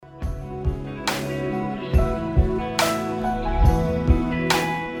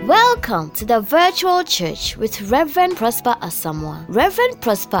Welcome to the virtual church with Reverend Prosper Asamoah. Reverend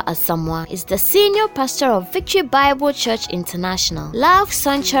Prosper Asamoah is the senior pastor of Victory Bible Church International, Love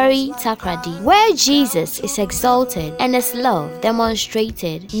Sanctuary, Takoradi, where Jesus is exalted and his love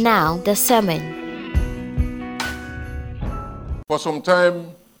demonstrated. Now, the sermon. For some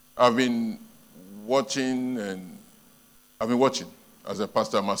time, I've been watching as a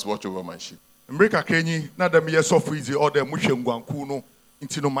pastor. I must watch over my sheep. Mreka kenyi na dem yesofu izi order muhwengwanku no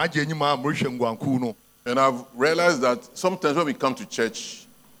ntino maje nyima muhwengwanku no. And I've realized that sometimes when we come to church,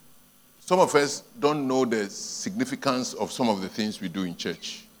 some of us don't know the significance of some of the things we do in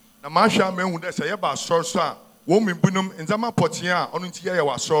church. Na mahwa mehu de se yeba asor so a wo mbunum nzama potia a onu nti ye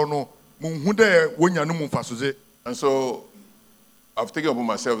wasor no munhu de wonya no mfasoze. And so I've taken upon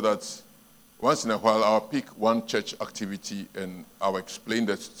myself that once in a while I'll pick one church activity and I'll explain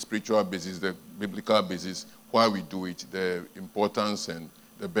the spiritual basis, the biblical basis, why we do it, the importance and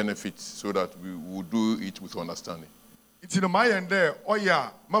the benefits, so that we will do it with understanding. Iti no mayende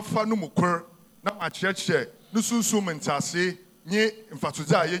oya mafa no mukwer na macheche no sunsu mentase nye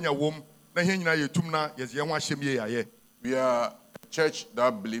mfasoze a yenya wom na he nyina yetum na yeze ye ho ahyem ye yaye. We are a church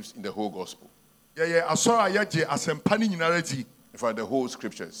that believes in the whole gospel. Ye asor a yeje asempa ni nyina radi. In fact, the whole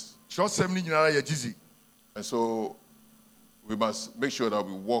scriptures. And so we must make sure that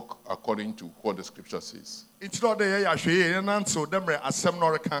we walk according to what the scripture says.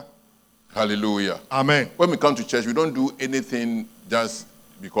 Hallelujah. Amen. When we come to church, we don't do anything just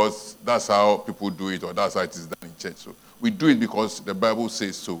because that's how people do it or that's how it is done in church. So we do it because the Bible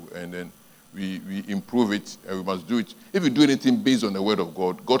says so, and then we improve it, and we must do it. If you do anything based on the word of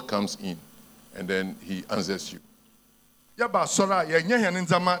God, God comes in and then he answers you. Yaba sora ye nya hene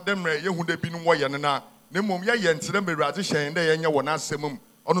nzama demre ye hu de binu wo ye na nemom ye ye ntere mewrade hyen de ye nya wo na asemum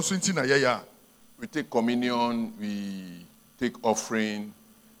ono so nti na ye ya. We take communion, we take offering,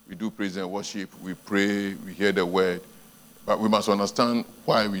 we do praise and worship, we pray, we hear the word, but we must understand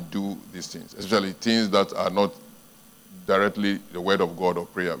why we do these things, especially things that are not directly the word of God or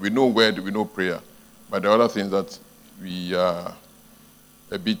prayer. We know word, we know prayer, but the other things that we are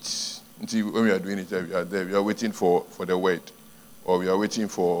a bit. Until when we are doing it, we are there. We are waiting for the word, or we are waiting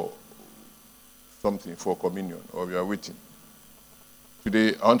for something, for communion, or we are waiting.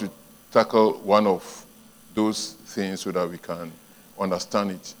 Today, I want to tackle one of those things so that we can understand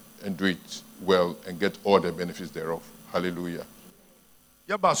it and do it well and get all the benefits thereof. Hallelujah.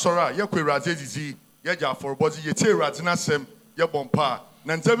 Yaba sora ye kweraze zizi ye ja forbozi ye teraze na sem ye bompa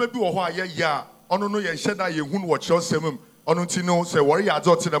na ntema bi wo ho a ye ya ono no ye hyeda ye hunu wo kire semum ono nti no se wori ya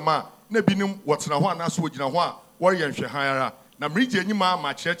azo tire ma na binum wotena ho anaso wogina ho a wori ye nhwe han ara na mrije enyima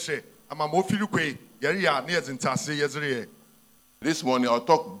ma cheche ama mo firi kwe yeri ya na yezintase yezire. This morning I'll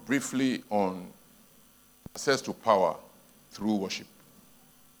talk briefly on access to power through worship.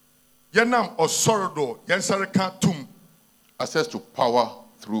 Yenam osorodo yensareka tum. Access to power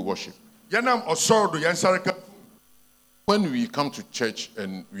through worship. Yenam osorodo yensareka. When we come to church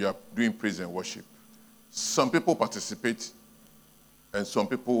and we are doing praise and worship, some people participate and some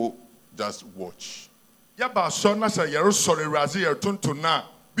people just watch. Yaba so na say yero sori razi yer tonton na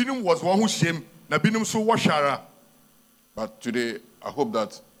binum was one who shame na binum so washara. But today I hope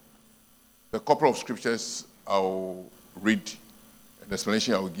that the couple of scriptures I'll read and the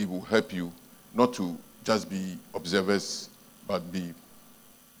explanation I will give will help you not to just be observers but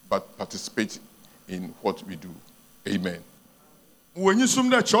participate in what we do. Amen. When you sum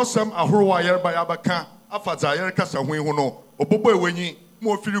that chosam ahurwa yer by abaka afaza yer kasa hu hu no obobo ewenyi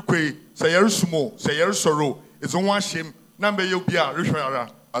mo firi kwe say yer sumo say yer soro is one shame na be ye bia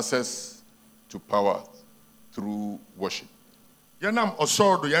rehwara. Access to power through worship. Yanam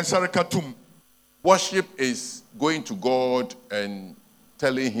osoro do yansareka tum. Worship is going to God and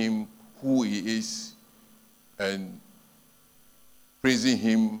telling him who he is and praising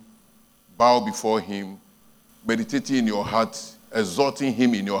him, bow before him, meditating in your heart, exalting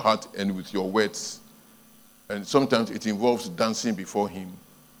him in your heart and with your words. And sometimes it involves dancing before him.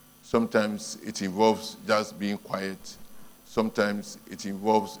 Sometimes it involves just being quiet. Sometimes it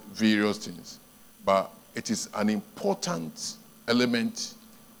involves various things. But it is an important element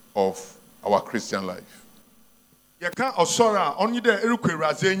of our Christian life. Yaka osora onyi de erukwe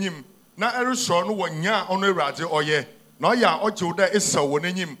raze enyim na erusoro no wonya ono raze oye na oya oje de esa wo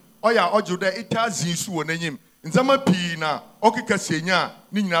n'enyim oya oje de itazi su wo n'enyim nzama pi na okika senya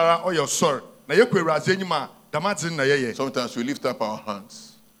ni nyinara oya osor na yekwe raze enyim a damazin na yeye. Sometimes we lift up our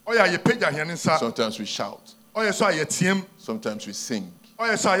hands. Oya ye peja hene nsa. Sometimes we shout. Oya so ayetiem. Sometimes we sing.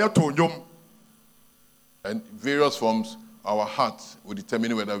 Oya so ayeto ndwom. And various forms, our hearts will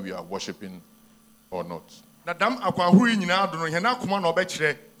determine whether we are worshiping or not. Na dam akwanhuru yi nyina do no hena koma na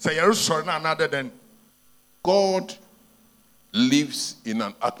obekire say yeresori na another then. God lives in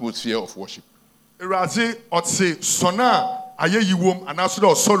an atmosphere of worship. Erazi otse sona ayeyi wom anaso de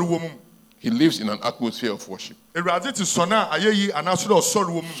osori wom. He lives in an atmosphere of worship. Erazi ti sona ayeyi anaso de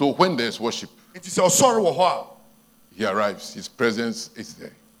osori wom. So when there's worship, it is osori wo ho a he arrives. His presence is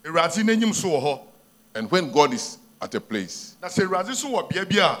there. Erazi n'enyim so wo ho. And when God is at a place, Na se erazi so wo bia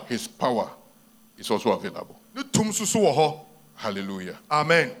bia his power is also available. ne tum so wo ho. Hallelujah.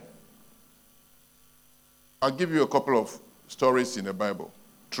 Amen. I'll give you a couple of stories in the Bible,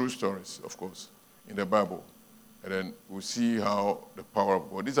 true stories, of course, in the Bible. And then we'll see how the power of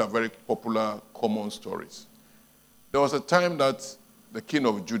God. These are very popular, common stories. There was a time that the king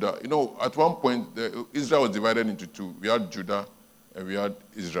of Judah, at one point, Israel was divided into two. We had Judah and we had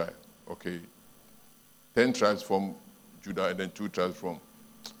Israel. Okay. 10 tribes from Judah and then 2 tribes from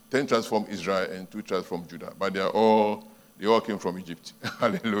 10 tribes from Israel and 2 tribes from Judah. But they all came from Egypt.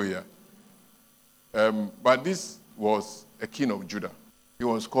 Hallelujah. But this was a king of Judah. He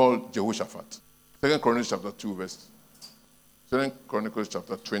was called Jehoshaphat. 2 Chronicles chapter 2, verse 2 Chronicles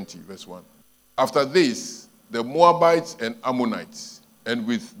chapter 20, verse 1. After this, the Moabites and Ammonites, and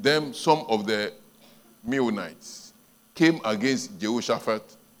with them some of the Meunites, came against Jehoshaphat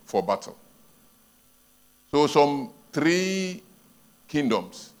for battle. So some 3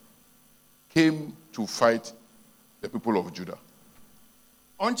 kingdoms came to fight the people of Judah.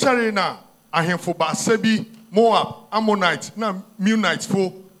 On Charina, ahemfo baasa bi Moab, Ammonites, na Meunites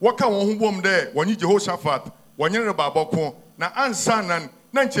fo waka won ho bom there woni Jehoshaphat wonye rebaboko na ansa nan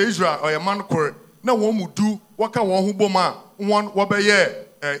na nche Israel oyeman kor na won mudu waka won ho bom a won wobeye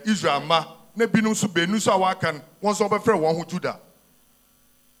Israel ma na binu so benu so awakan won so obefre won ho Judah.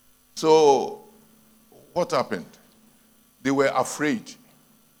 So what happened? They were afraid.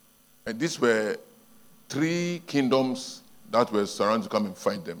 And these were 3 kingdoms that were surrounded to come and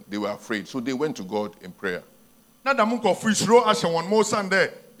fight them. They were afraid. So they went to God in prayer. Na da munko frishro ashe won mo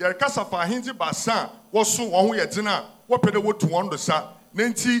sande yer kasa fa hinti basa woso won ho yedina wo pede wo to won do sa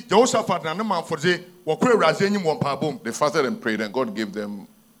nenti Jehoshaphat na ne manfode wo kura Awurade anyim won paabom. They fasted and prayed and God gave them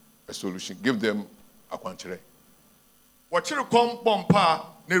a solution. Give them akwanchere. Wo chiri kom bompa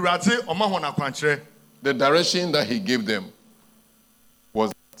na Awurade oma ho na akwanchere. The direction that he gave them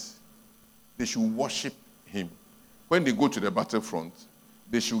was that they should worship him. When they go to the battlefront,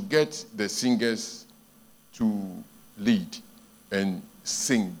 they should get the singers to lead and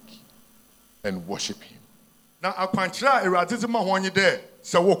sing and worship him. Na akwanchere Awurade ze ma ho anyi de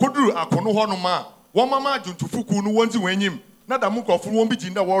se wo koduru akono ho no ma wo mama adwuntufuku no wonzi wenyim na da munko furu won bi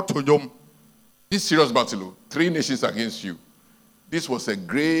jinda wo to nyom. This serious battle, 3 nations against you. This was a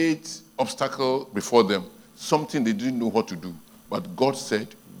great obstacle before them, something they didn't know what to do. But God said,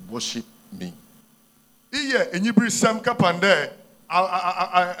 worship me. Iye enyibiri sam kapande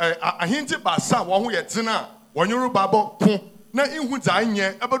ahinti basa wo ho yedina wonyoru babo ko na ihu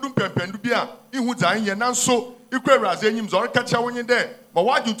dzanye abadum pempendu bia ihu dzanye nanso ikwa Awurade anyim zore kacha wonye de ma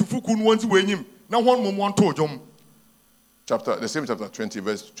wadwutufuku no wonzi wenyim na hon mom to odwom. The same chapter 20,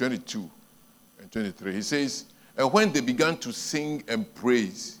 verse 22 and 23. He says, and when they began to sing and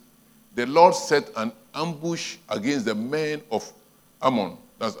praise, the Lord set an ambush against the men of Ammon,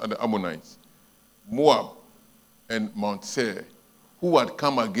 that's the Ammonites, Moab, and Mount Seir, who had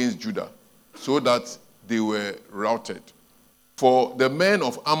come against Judah, so that they were routed. For the men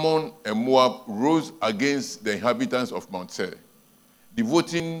of Ammon and Moab rose against the inhabitants of Mount Seir,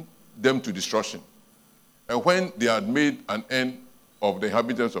 devoting them to destruction. And when they had made an end of the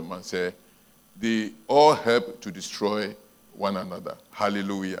inhabitants of Mount Seir, they all helped to destroy one another.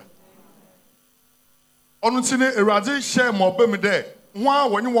 Hallelujah. Onuntine Awurade share mo bam de ho a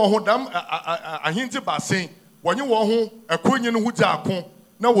wonye won ho dam ahinti basen wonye won ho ekonye no hu ako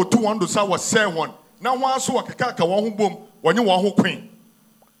na wotu won do sa wo say won na ho aso wakeka ka won ho bom wonye won ho kwen.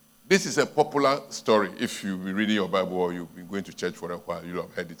 This is a popular story. If you've been reading your Bible or you've been going to church for a while, you'll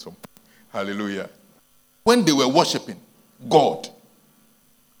have heard it some. Hallelujah. When they were worshiping God,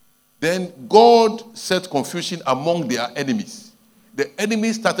 then God set confusion among their enemies. The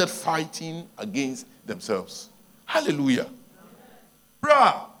enemies started fighting against themselves. Hallelujah.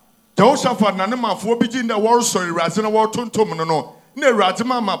 Bra, Jehoshaphat na ne manfo bi jinda wor sori Awurade na wor tontom no no. Na Awurade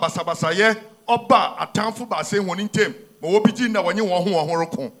mama basabasa ye oba atamfo ba se honi ntem. Ma wo bi jinda wonye won ho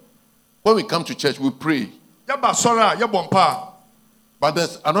roko. When we come to church, we pray. Ya ba sora, ya bompa. But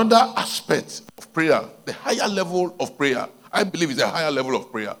there's another aspect of prayer, the higher level of prayer. I believe it's a higher level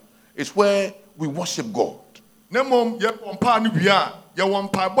of prayer. It's where we worship God. Nemom ye bompa ni bia, ye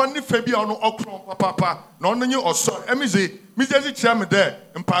wompa bo ni fa bia ono okron papa na ono nye osor. Emize, mize zi chia me de,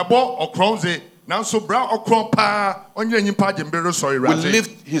 mpa bo okron ze, Now so bra okron pa onye nyimpa jembere sorry We Radzi.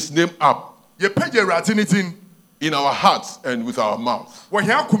 lift his name up Ye page Radzi nitin. in our hearts and with our mouth. Wo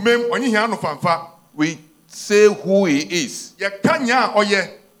hia kumem onye hia no famfa. We say who he is, Ye kanya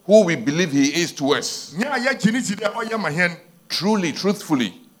oye. who we believe he is to us. Nya ye jiniti de oye mahen. Truly,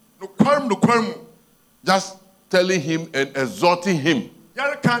 truthfully, No kwarm. just telling him and exhorting him.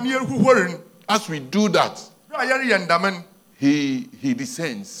 Yare kan ye huhorin. As we do that, Bra yare yendamen. he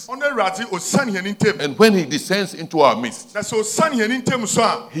descends. Onye Radzi osan hia nintem. And when he descends into our midst, Na so san hia nintem so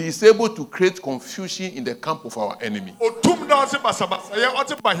a. he is able to create confusion in the camp of our enemy. Otum da ose basabasa ye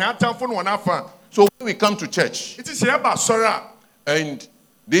ote ba hia tamfo no na fa. So when we come to church, Iti se ba sora. and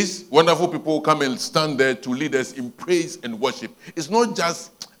these wonderful people come and stand there to lead us in praise and worship, it's not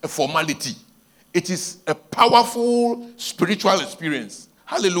just a formality. It is a powerful spiritual experience.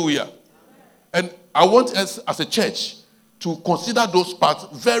 Hallelujah. And I want us as a church to consider those parts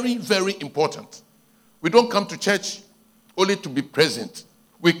very, very important. We don't come to church only to be present.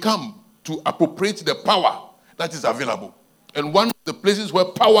 We come to appropriate the power that is available. And one of the places where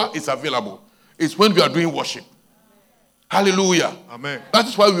power is available is when we are doing worship. Hallelujah. Amen. That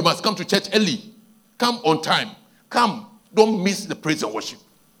is why we must come to church early. Come on time. Come. Don't miss the praise and worship.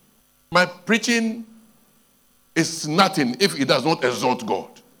 My preaching is nothing if it does not exalt God.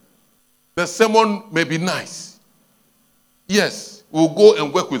 The sermon may be nice. Yes, we'll go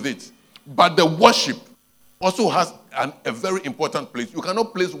and work with it. But the worship also has a very important place. You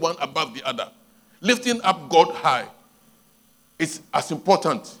cannot place one above the other. Lifting up God high is as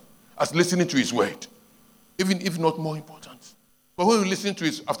important as listening to his word, even if not more important. But when you listen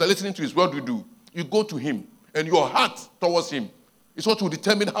to after listening to his word, you go to him, and your heart towards him is what will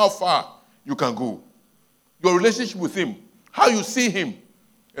determine how far you can go. Your relationship with him, how you see him,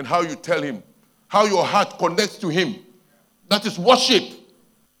 and how you tell him, how your heart connects to him. That is worship.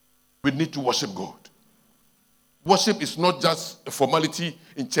 We need to worship God. Worship is not just a formality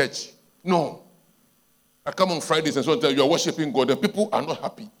in church. No. I come on Fridays and so on, you are worshiping God, and people are not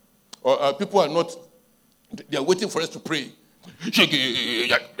happy. Or people are not, they are waiting for us to pray.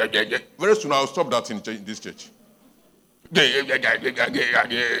 Very soon I'll stop that in this church.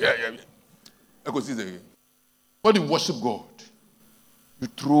 When you worship God, you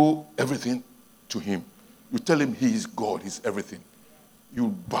throw everything to him. You tell him he is God, he's everything. You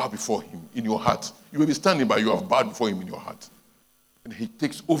bow before him in your heart. You will be standing, but you have bowed before him in your heart. And he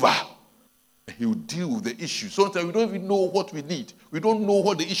takes over. And he will deal with the issues. Sometimes we don't even know what we need. We don't know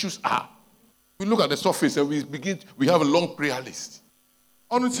what the issues are. We look at the surface and we have a long prayer list.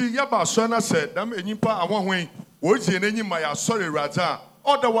 Onuti yaba sona said, "Dam enyimpa awon hwen, wo tie n'enyi ma ya sorry Radza.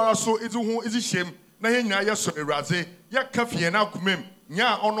 Oda wara so izu ho izu shem, na ye nyina ye sorry Radze, ya ka fie na kumem,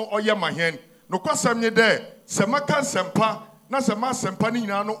 nya ono oye mahen. No kwasam nye de, se maka sempa, na se ma sempa ni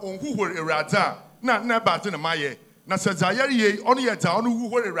nyina no onhuhor Radza, na ba te na maye. Na se za yare ye, ono ye za ono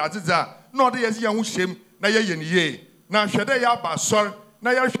huhor Radze za, na ode ye ho shem, na ye ni ye. Na hwede ya ba sor,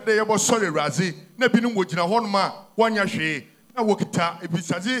 na ya hwede ye bo sorry Radze, na binu mo gina ho no ma, wanya hwe. Na wokita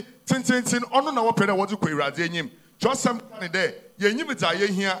ebisazi tintintin ono na wopere wodu ko Awurade enyim josam kan de ye enyim za ye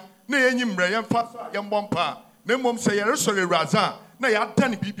hia na ye enyim mre ye mfa so ye mbompa na mom se ye resore Awurade na ya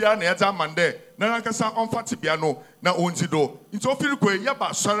dane bibia na ye za mande na nankasa onfa tibia no na onti do nti ofiri ko ye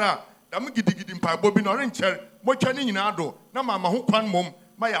ba sore a dam gidigidi mpa bobi no rencher motwa ni nyina do na mama ho kwan mom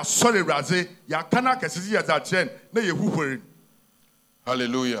ma ya sore Awurade ya kana kasisi ya za chen na ye huhori.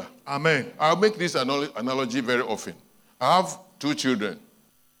 Hallelujah. Amen. I'll make this analogy very often. I have two children,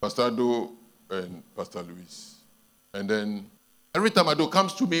 Pastor Ado and Pastor Luis. And then every time Ado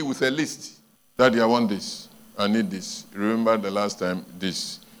comes to me with a list, Daddy, I want this, I need this. Remember the last time,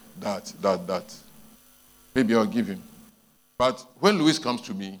 this, that. Maybe I'll give him. But when Luis comes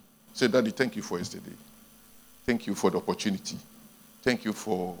to me, say, Daddy, thank you for yesterday. Thank you for the opportunity. Thank you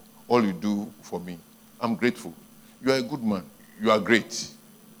for all you do for me. I'm grateful. You are a good man. You are great.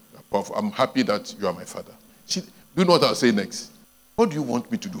 I'm happy that you are my father. Do you know what I'll say next? What do you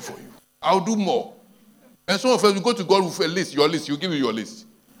want me to do for you? I'll do more. And some of us, we go to God with a list, your list, he'll give you your list.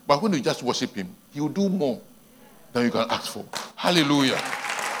 But when you just worship him, he will do more than you can ask for. Hallelujah.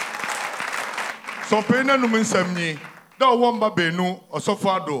 So pena no mensamni, da womba benu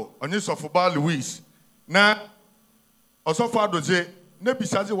osofado, onye sofoba Luis. Na osofado je, ne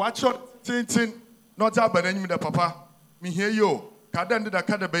bisaze wacho tintin, no ta bananyim da papa. Mi hear yo, kada ndida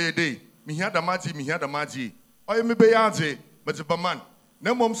kada beye day. Mi hear da maji. Oye me be yaze, but the man.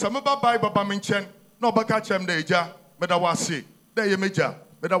 No mom, some about Baba Minchen, no Bakachem de Ja, but I was sick. There you major,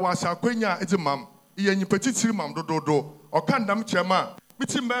 but I was a quenya, it's a mum. Yen petit mam do, or candam chema.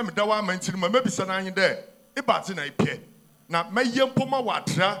 Meeting ma'am, Dawa mentioned my maybe son there. A batin I pay. Now, may young Poma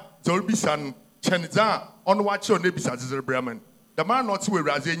watra, Zolby son, Chenza on watch your neighbors as a Bremen. The man not to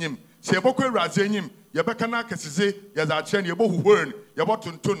Razenim, Seboko Razenim, Yabakana Cassize, Yazachen, Yabo Wern,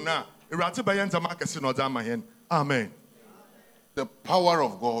 Yabotun na, Iratabayanza Marcus no Damahen. Amen. The power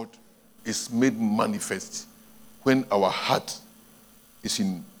of God is made manifest when our heart is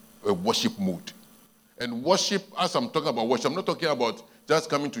in a worship mood. And worship, as I'm talking about worship, I'm not talking about just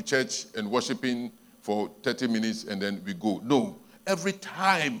coming to church and worshiping for 30 minutes and then we go. No. Every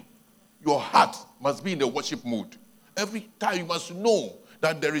time your heart must be in the worship mood. Every time you must know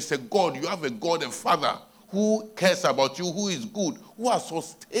that there is a God. You have a God, a Father, who cares about you, who is good, who has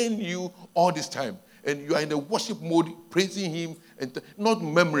sustained you all this time. And you are in the worship mode, praising him, and not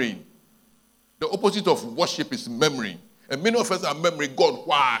murmuring. The opposite of worship is murmuring. And many of us are murmuring, God,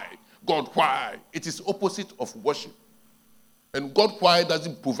 why? God, why? It is opposite of worship. And God, why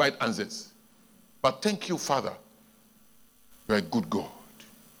doesn't provide answers. But thank you, Father. You are a good God.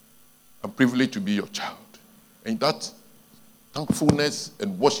 I'm privileged to be your child. And that thankfulness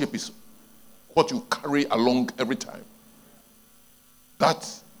and worship is what you carry along every time. That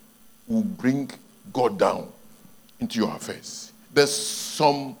will bring God down into your affairs. There's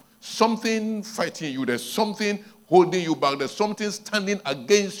something fighting you. There's something holding you back. There's something standing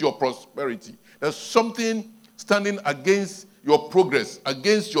against your prosperity. There's something standing against your progress,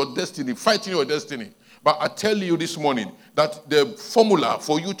 against your destiny, fighting your destiny. But I tell you this morning that the formula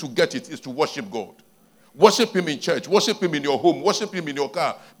for you to get it is to worship God. Worship him in church, worship him in your home, worship him in your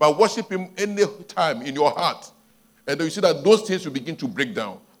car, but worship him any time in your heart. And then you see that those things will begin to break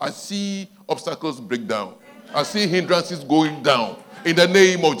down. I see obstacles break down. I see hindrances going down in the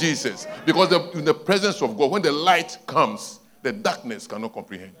name of Jesus. Because in the presence of God, when the light comes, the darkness cannot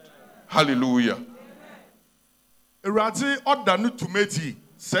comprehend. Hallelujah. Eradi odanu tumeti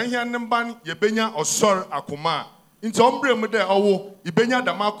senya nemban yebenya osor akoma nti ombre mu de owo ibenya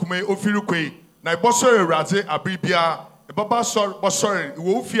dama akoma ofirikwe na ibosor eradi abribia ebaba sor bosor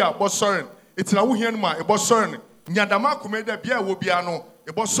wo ofia bosor etina wo hian ma ibosor nyadama akoma de bia wo bia no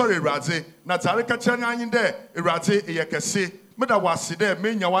ibosor eradi na tare ka kire anyin de eradi eyekese meda wase de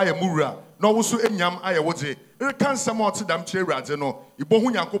menya wa ye mura na wo so enyam aye woje rekan samot dam kire eradi no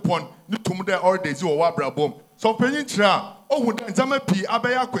ibohu yankopon ne tum de ordezi wo wa brabom. So penyin kira ohun da nzama pi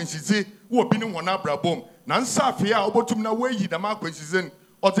abaya kwansize wo bi ne hona brabom na nsafe a obotum na wayi da ma kwansize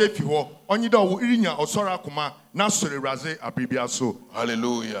oze fi ho onyi da wo irinya osora akoma na sore raze abribia so.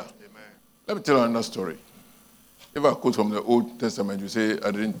 Hallelujah. Amen. Let me tell you another story. If I quote from the Old Testament, you say I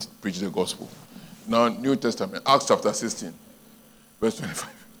didn't preach the gospel. Now, New Testament, Acts chapter 16, verse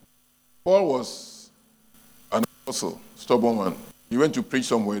 25. Paul was an apostle, stubborn man. He went to preach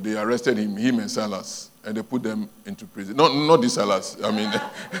somewhere. They arrested him and Silas, and they put them into prison. Not the Silas. I mean.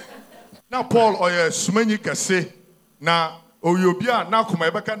 Now Paul oye sumeni kase na oyobia na kuma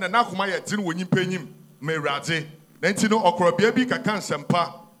ebeka na kuma ye tin wonyi penyim merade. Na ntino okorobia bi kaka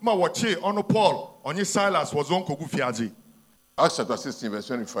nsempa ma woche ono Paul onye Silas was on kogu fiaje. Acts chapter 16 verse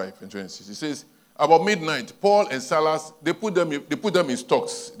 25 and 26. It says about midnight Paul and Silas they put them in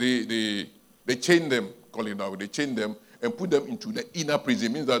stocks. They chained them, call it now. They chained them and put them into the inner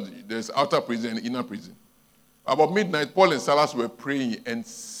prison. It means that there's outer prison and inner prison. About midnight, Paul and Silas were praying and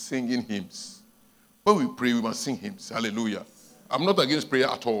singing hymns. When we pray, we must sing hymns. Hallelujah. I'm not against prayer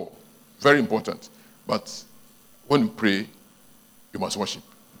at all. Very important. But when we pray, you must worship.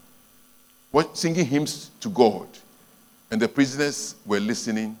 Singing hymns to God. And the prisoners were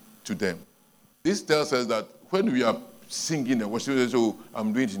listening to them. This tells us that when we are singing and worshiping, so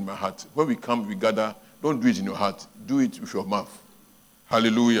I'm doing it in my heart. When we come, we gather. Don't do it in your heart. Do it with your mouth.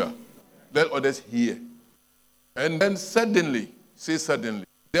 Hallelujah. Let others hear. And then suddenly,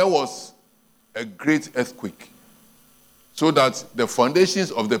 there was a great earthquake. So that the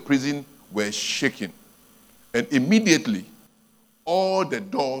foundations of the prison were shaken. And immediately, all the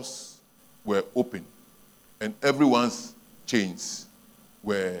doors were open. And everyone's chains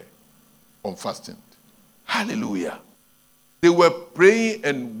were unfastened. Hallelujah. They were praying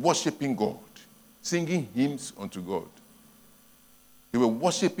and worshiping God. Singing hymns unto God. They were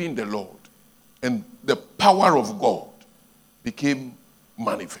worshiping the Lord. And the power of God became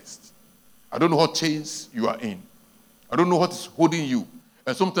manifest. I don't know what chains you are in. I don't know what is holding you.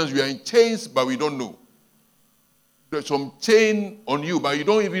 And sometimes we are in chains, but we don't know. There's some chain on you, but you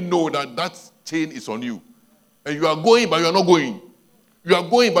don't even know that chain is on you. And you are going, but you are not going. You are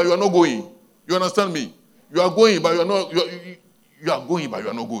going, but you are not going. You understand me? You are going, but you are not. You are going, but you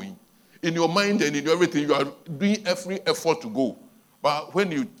are not going. In your mind and in everything, you are doing every effort to go. But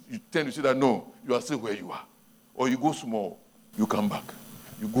when you tend to see that, no, you are still where you are. Or you go small, you come back.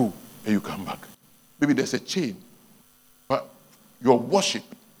 You go and you come back. Maybe there's a chain. But your worship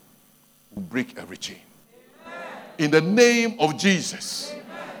will break every chain. In the name of Jesus.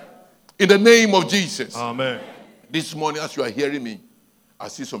 In the name of Jesus. Amen. This morning, as you are hearing me, I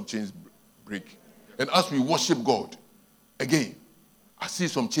see some chains break. And as we worship God, again, I see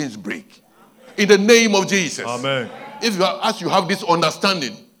some chains break. In the name of Jesus. Amen. As you have this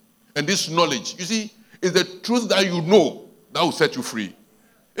understanding and this knowledge, you see, it's the truth that you know that will set you free.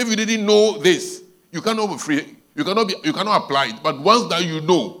 If you didn't know this, you cannot be free. You cannot apply it. But once that you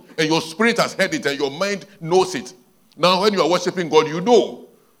know, and your spirit has heard it, and your mind knows it, now when you are worshiping God, you know.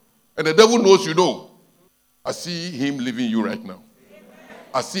 And the devil knows you know. I see him leaving you right now.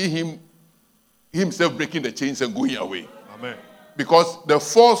 I see himself breaking the chains and going away. Amen. Because the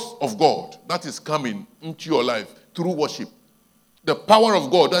force of God that is coming into your life through worship, the power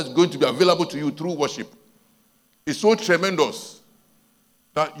of God that's going to be available to you through worship is so tremendous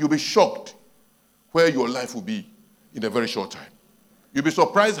that you'll be shocked where your life will be in a very short time. You'll be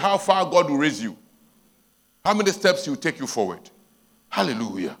surprised how far God will raise you, how many steps He will take you forward.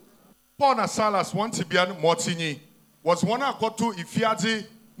 Hallelujah. Paul and Silas want to be an Motini was one I got to Ifiadi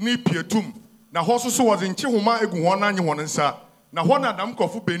ni Pietum. Na hosu was in Chihuma Eguana Nyansa. Na one Adam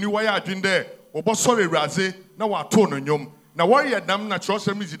Kofu Beni Waya Jinde, Obosore Raze, na Waton and Yum. Na warrior dam na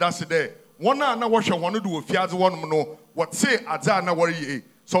Chosemizi Daside. One na wash a one to do Fiaz one mono, what say Adana worry.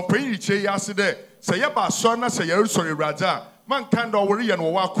 So pray che yaside, say yaba sona say Yerusori Raja, man can't worry and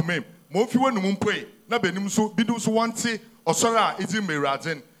wakume. Mofi when Mumpe, na Benimsu, Bidus one say, or Sora is in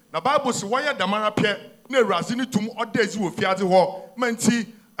Mirazin. Na Bible say why Damara Pie, ne Razini tum or days you Fiaz ho, Manti,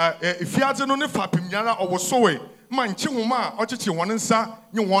 if Fiaz no fapim yara or was so man Chimuma, or Chichi one sa,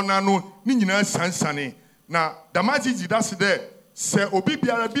 you wanna know, Nina Sansani. Na Damaji Daside, say Obi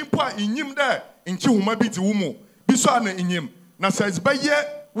Biara Bimpa in him there, in Chihuma Biti Wumu, Bisana in him. Na says by ye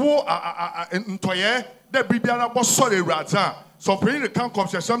wo ntoye de bibiara bo sore raza so pray the can come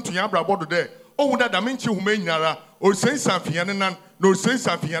some to yabra bodo there o da daminchi huma nyara o sensa fiane nan no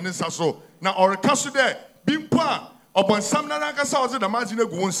sensa fiane saso na oreka so there bimpa obonsam na nakasa o da mazin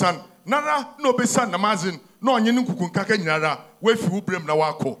egu nsan nara no besa na mazin no onye nkukun kaka nyara we fi ubrem na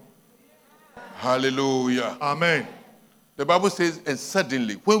wako. Hallelujah. Amen. The Bible says, and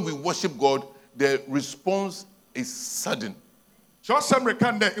suddenly when we worship God, the response is sudden. Just some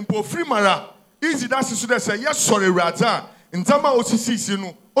recande impo free mara easy that is to say yes sorry raza in tama osisi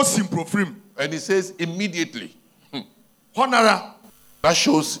no osimpro free. And he says immediately. Honora. That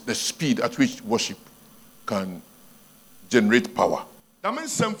shows the speed at which worship can generate power. That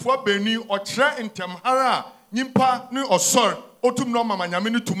means semfo beni otre intemhara nyimpa ni osor otum no mama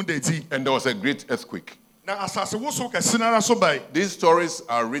nyame ni tum deti. And there was a great earthquake. Na asase wo so kesinara so bai. These stories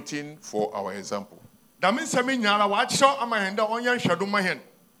are written for our example. That means that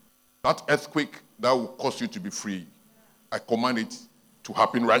earthquake that will cause you to be free, I command it to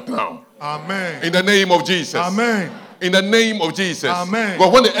happen right now. Amen. In the name of Jesus. Amen. In the name of Jesus. Amen.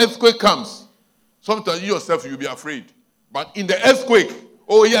 But when the earthquake comes, sometimes you yourself you'll be afraid. But in the earthquake,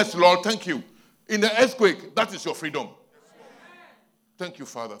 oh yes, Lord, thank you. In the earthquake, that is your freedom. Thank you,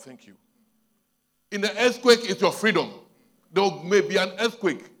 Father. Thank you. In the earthquake, it's your freedom. There may be an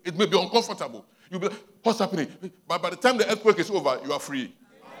earthquake. It may be uncomfortable. You'll be like, what's happening? But by the time the earthquake is over, you are free.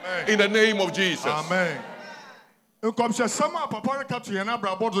 Amen. In the name of Jesus. Amen. Sama papa ka to yana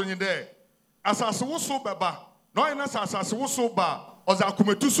bra bodo ni there. Asase wo so baba. No ina asase wo so ba. Oza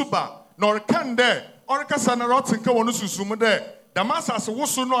akumetu so ba. No rekan there. Oreka sana rotin ka wonu susum there. Damasase wo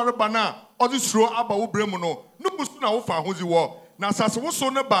so no oreba na odi suro aba wo bremu no. No musu na wo fa hozi wo. Na asase wo so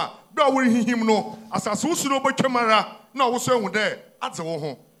ne ba. Bra wo hihim no. Asase wo so no botwemara na wo so ehu there. Adze wo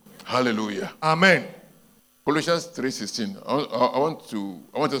ho. Hallelujah. Amen. Colossians 3:16. I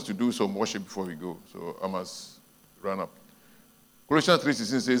want us to do some worship before we go, so I must run up. Colossians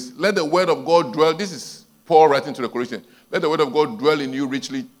 3:16 says, "Let the word of God dwell." This is Paul writing to the Colossians. "Let the word of God dwell in you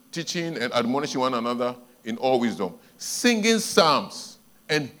richly, teaching and admonishing one another in all wisdom, singing psalms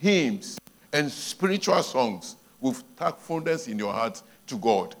and hymns and spiritual songs with thankfulness in your hearts to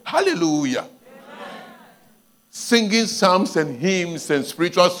God." Hallelujah. Singing psalms and hymns and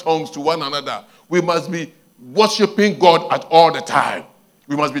spiritual songs to one another. We must be worshiping God at all the time.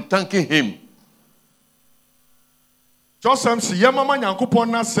 We must be thanking Him. Joseph si yamama nyankopon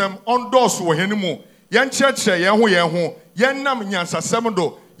na sem ondos wo henimu. Yen cheche yen ho yen nam nyansa sem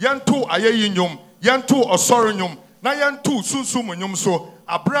do yen to ayeyi nyum yen to osoro nyum na yen to sunsum nyum so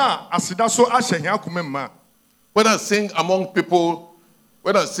abra asida so ahye hia komemma. When I sing among people,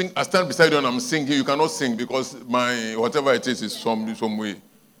 when I sing, I stand beside you and I'm singing. You cannot sing because my whatever it is some way.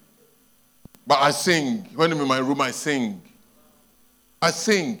 But I sing. When I'm in my room, I sing. I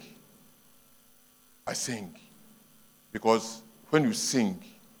sing. I sing. Because when you sing,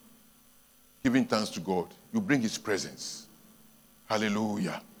 giving thanks to God. You bring his presence.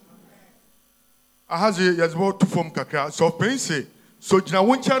 Hallelujah. Ahazi yazbo to form kakra. So pense. So jina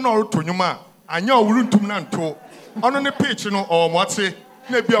woncha no to nyuma. Anya owuruntum na nto. Ono ne pitch no or mwate.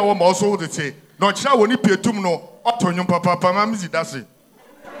 Na bia wo ma also de te. No kira woni pietum no oto nyum papa ma mizi dase.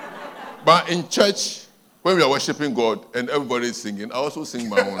 But in church, when we are worshiping God and everybody is singing, I also sing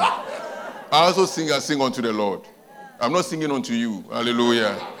my own. I also sing unto the Lord. I'm not singing unto you.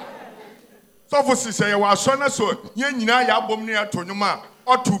 Hallelujah. So for say wa so na so yen nyina ya bom ne ato nyuma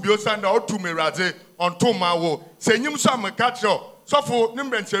otu bi osanda otu merade onto ma wo se nyim so amaka kyo so for ne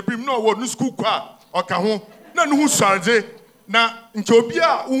mbrenche bim na wo no school kwa oka ho na no hu suarde na nche obi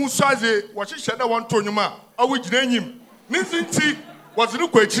a hu suarde wo hyehyɛ da won to nyuma awu gina nyim ne nti was no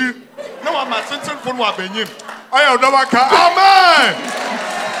kwachi na wa ma senten fo no abanyim aya odawaka amen.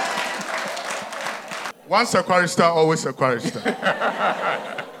 Once a chorister, always a chorister.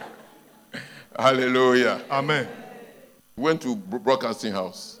 Hallelujah. Amen. We went to broadcasting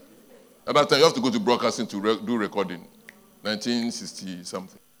house. At that time, you have to go to broadcasting to do recording. 1960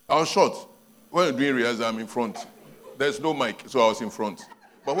 something. I was short. When we were doing rehearsal, I'm in front. There's no mic, so I was in front.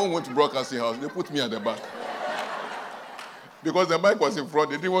 But when we went to broadcasting house, they put me at the back. Because the mic was in front,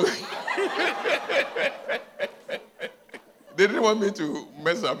 they didn't want they didn't want me to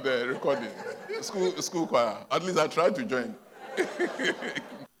mess up the recording. School choir. At least I tried to join.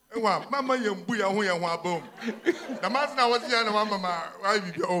 Mama yembu ya hu ya hu abom. Na masna was here na mama why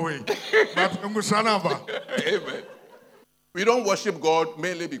be away. But Amen. We don't worship God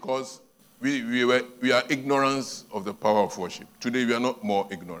mainly because we are ignorant of the power of worship. Today we are not more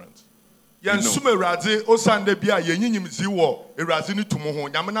ignorant. Yan sume radze osande bia yenyim zi wo eradze ni tumo ho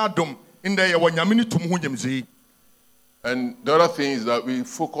nyame na adom inde ye wo nyame ni tumo ho nyimzi. And the other thing is that we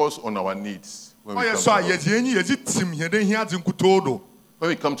focus on our needs. When we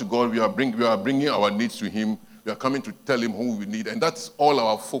come to God, we are bringing our needs to Him. We are coming to tell Him who we need. And that's all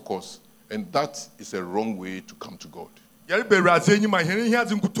our focus. And that is a wrong way to come to God. We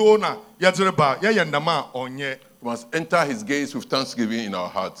must enter His gates with thanksgiving in our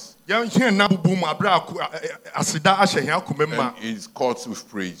hearts. And His courts with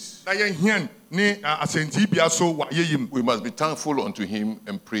praise. We must be thankful unto Him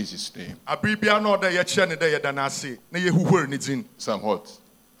and praise His name. Psalm what?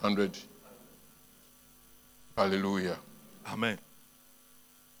 100. Hallelujah. Amen.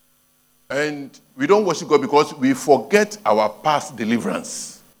 And we don't worship God because we forget our past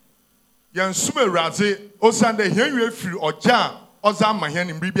deliverance. Why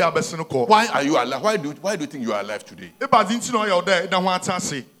are you alive? Why do you think you are alive today?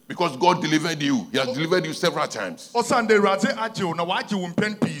 Because God delivered you. He has delivered you several times. Look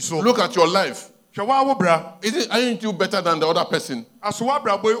at your life. Aren't you better than the other person? But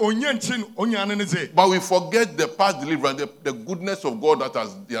we forget the past deliverance, the goodness of God that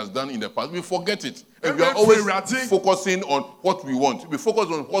He has done in the past. We forget it. And we are always focusing on what we want. We focus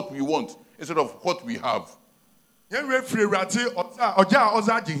on what we want instead of what we have. Let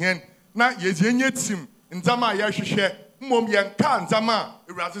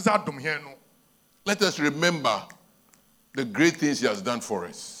us remember the great things He has done for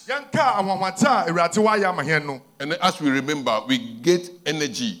us. And as we remember, we get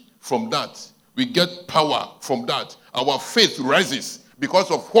energy from that. We get power from that. Our faith rises because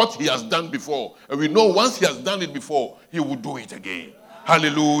of what He has done before. And we know once He has done it before, He will do it again.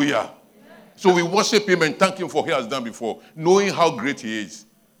 Hallelujah. So we worship Him and thank Him for what He has done before, knowing how great He is.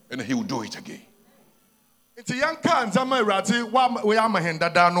 And He will do it again. It's a young can, Zama Rati, we are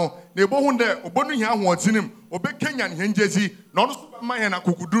Mahendadano, the Bohunde, Obonia, Wazinim, Obe Kenyan Henjezi, not Mayana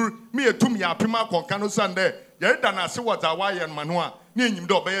Kukudur, me a Tumia Pima Konkano Sunday, Yeridana Siwata Hawaii and Manua, near him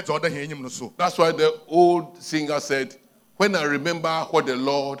do beds or the Henim so. That's why the old singer said, when I remember what the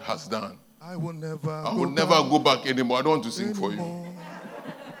Lord has done, I will never go back anymore. I don't want to sing for you.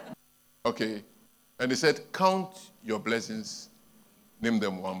 Okay. And he said, count your blessings, name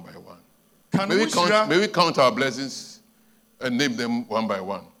them one by one. May we count our blessings and name them one by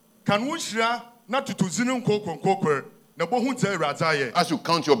one. As you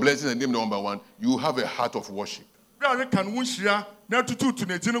count your blessings and name them one by one, you have a heart of worship. There may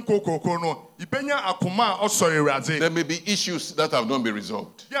be issues that have not been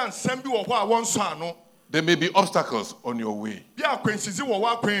resolved. There may be obstacles on your way.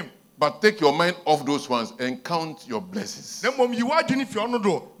 But take your mind off those ones and count your blessings. I don't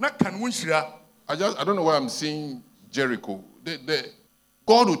know why I'm seeing Jericho.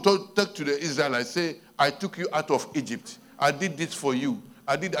 God will talk to the Israelites, say, I took you out of Egypt. I did this for you.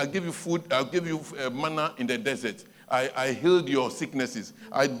 I gave you food. I gave you manna in the desert. I healed your sicknesses.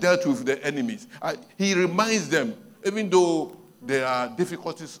 I dealt with the enemies. He reminds them, even though there are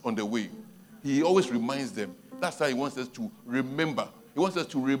difficulties on the way, he always reminds them. That's how he wants us to remember. He wants us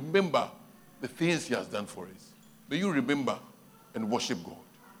to remember the things he has done for us. May you remember and worship God.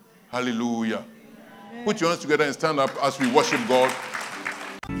 Hallelujah. Amen. Put your hands together and stand up as we worship God.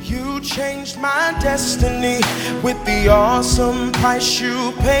 You changed my destiny with the awesome price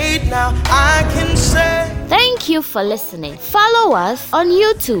you paid. Now I can say thank you for listening. Follow us on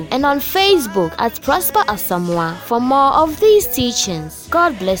YouTube and on Facebook at Prosper Asamoah for more of these teachings.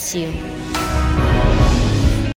 God bless you.